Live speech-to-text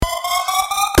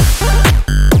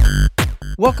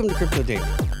Welcome to Crypto Daily.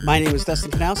 My name is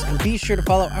Dustin Knaus, and be sure to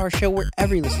follow our show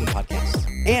wherever you listen to podcasts,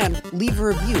 and leave a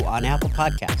review on Apple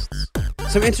Podcasts.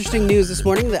 Some interesting news this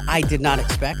morning that I did not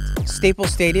expect.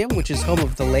 Staples Stadium, which is home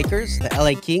of the Lakers, the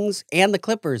LA Kings, and the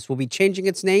Clippers, will be changing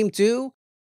its name to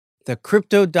the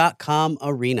Crypto.com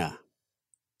Arena.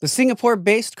 The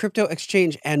Singapore-based crypto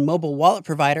exchange and mobile wallet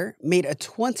provider made a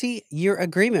 20-year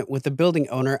agreement with the building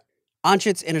owner,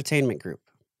 Anchit's Entertainment Group.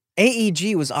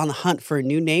 AEG was on the hunt for a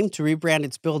new name to rebrand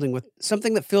its building with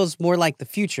something that feels more like the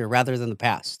future rather than the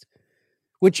past.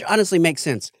 Which honestly makes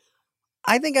sense.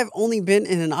 I think I've only been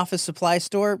in an office supply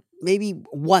store maybe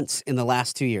once in the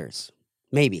last 2 years.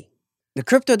 Maybe. The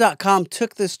Crypto.com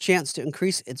took this chance to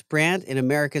increase its brand in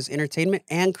America's entertainment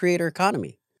and creator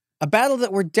economy. A battle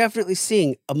that we're definitely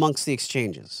seeing amongst the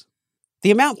exchanges.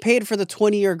 The amount paid for the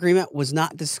 20-year agreement was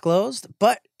not disclosed,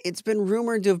 but it's been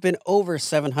rumored to have been over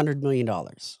 $700 million.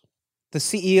 The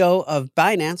CEO of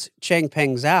Binance,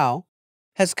 Changpeng Zhao,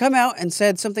 has come out and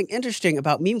said something interesting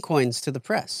about meme coins to the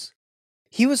press.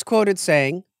 He was quoted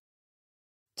saying,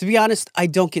 "To be honest, I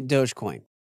don't get Dogecoin,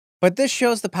 but this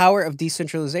shows the power of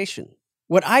decentralization.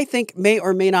 What I think may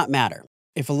or may not matter.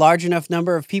 If a large enough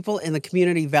number of people in the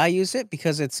community values it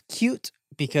because it's cute,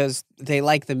 because they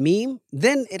like the meme,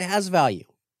 then it has value."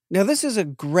 Now, this is a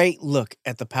great look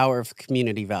at the power of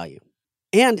community value.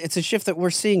 And it's a shift that we're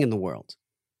seeing in the world.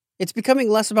 It's becoming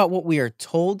less about what we are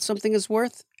told something is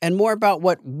worth and more about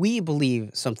what we believe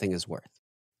something is worth.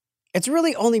 It's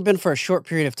really only been for a short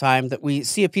period of time that we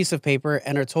see a piece of paper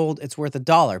and are told it's worth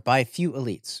 $1 by a few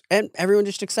elites, and everyone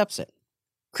just accepts it.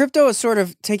 Crypto is sort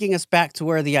of taking us back to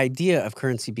where the idea of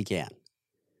currency began.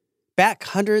 Back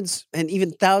hundreds and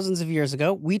even thousands of years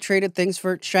ago, we traded things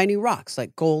for shiny rocks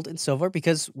like gold and silver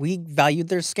because we valued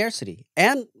their scarcity,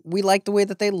 and we liked the way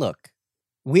that they look.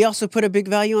 We also put a big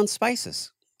value on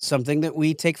spices, something that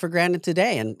we take for granted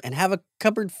today and have a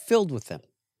cupboard filled with them.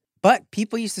 But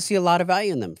people used to see a lot of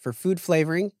value in them for food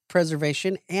flavoring,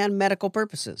 preservation, and medical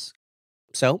purposes.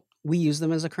 So we use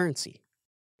them as a currency.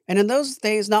 And in those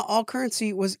days, not all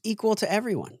currency was equal to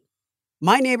everyone.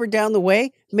 My neighbor down the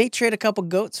way may trade a couple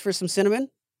goats for some cinnamon,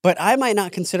 but I might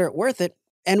not consider it worth it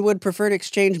and would prefer to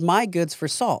exchange my goods for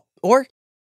salt. Or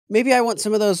maybe I want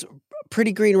some of those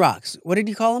pretty green rocks. What did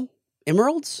you call them?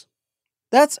 Emeralds?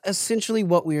 That's essentially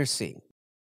what we are seeing.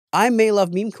 I may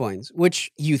love meme coins,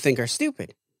 which you think are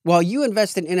stupid, while you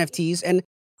invest in NFTs, and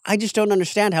I just don't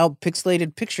understand how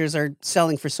pixelated pictures are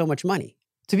selling for so much money.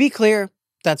 To be clear,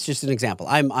 that's just an example.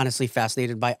 I'm honestly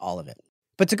fascinated by all of it.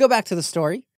 But to go back to the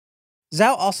story,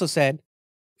 Zhao also said,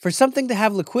 for something to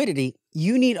have liquidity,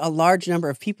 you need a large number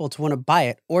of people to want to buy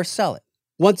it or sell it.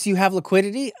 Once you have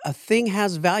liquidity, a thing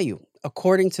has value,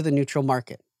 according to the neutral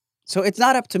market. So it's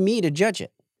not up to me to judge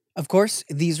it. Of course,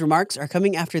 these remarks are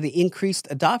coming after the increased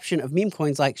adoption of meme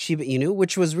coins like Shiba Inu,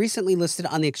 which was recently listed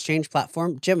on the exchange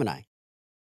platform Gemini.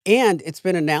 And it's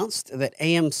been announced that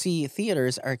AMC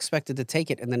theaters are expected to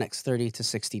take it in the next 30 to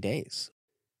 60 days.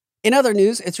 In other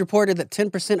news, it's reported that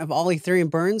 10% of all Ethereum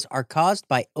burns are caused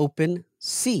by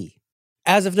OpenSea.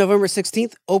 As of November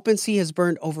 16th, OpenSea has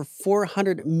burned over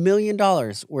 $400 million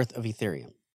worth of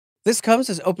Ethereum. This comes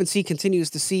as OpenSea continues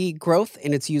to see growth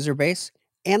in its user base,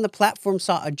 and the platform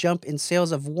saw a jump in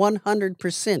sales of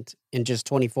 100% in just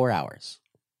 24 hours.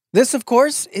 This, of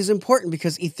course, is important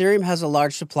because Ethereum has a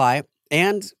large supply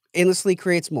and endlessly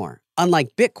creates more,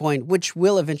 unlike Bitcoin, which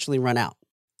will eventually run out.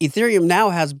 Ethereum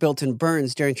now has built-in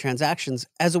burns during transactions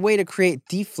as a way to create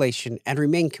deflation and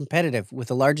remain competitive with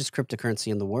the largest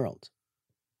cryptocurrency in the world.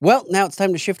 Well, now it's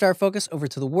time to shift our focus over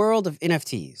to the world of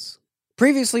NFTs.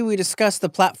 Previously, we discussed the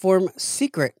platform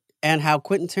Secret and how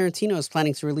Quentin Tarantino is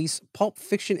planning to release Pulp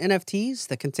Fiction NFTs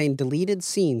that contain deleted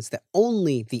scenes that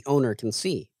only the owner can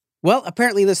see. Well,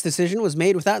 apparently this decision was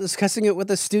made without discussing it with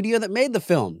the studio that made the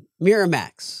film,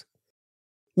 Miramax.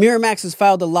 Miramax has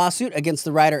filed a lawsuit against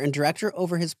the writer and director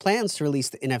over his plans to release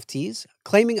the NFTs,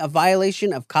 claiming a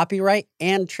violation of copyright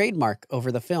and trademark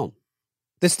over the film.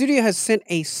 The studio has sent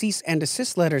a cease and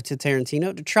desist letter to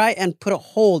Tarantino to try and put a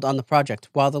hold on the project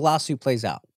while the lawsuit plays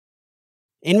out.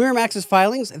 In Miramax's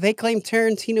filings, they claim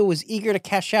Tarantino was eager to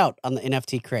cash out on the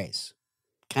NFT craze.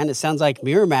 Kinda sounds like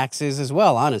Miramax is as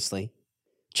well, honestly.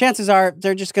 Chances are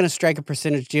they're just going to strike a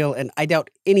percentage deal, and I doubt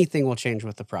anything will change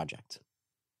with the project.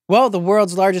 Well, the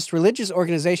world's largest religious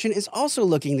organization is also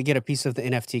looking to get a piece of the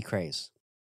NFT craze.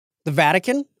 The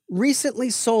Vatican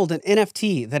recently sold an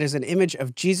NFT that is an image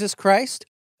of Jesus Christ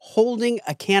holding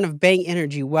a can of Bang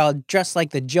Energy while dressed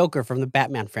like the Joker from the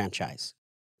Batman franchise.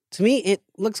 To me, it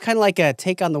looks kind of like a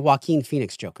take on the Joaquin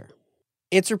Phoenix Joker.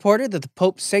 It's reported that the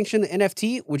Pope sanctioned the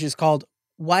NFT, which is called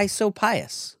Why So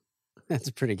Pious. That's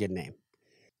a pretty good name.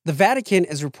 The Vatican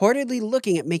is reportedly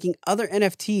looking at making other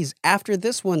NFTs after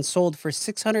this one sold for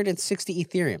 660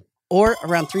 Ethereum, or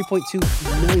around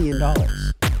 $3.2 million.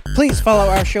 Please follow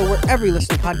our show wherever you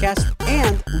listen to podcasts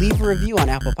and leave a review on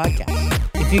Apple Podcasts.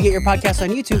 If you get your podcast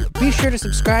on YouTube, be sure to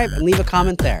subscribe and leave a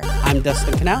comment there. I'm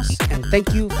Dustin Knaus, and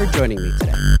thank you for joining me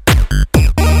today.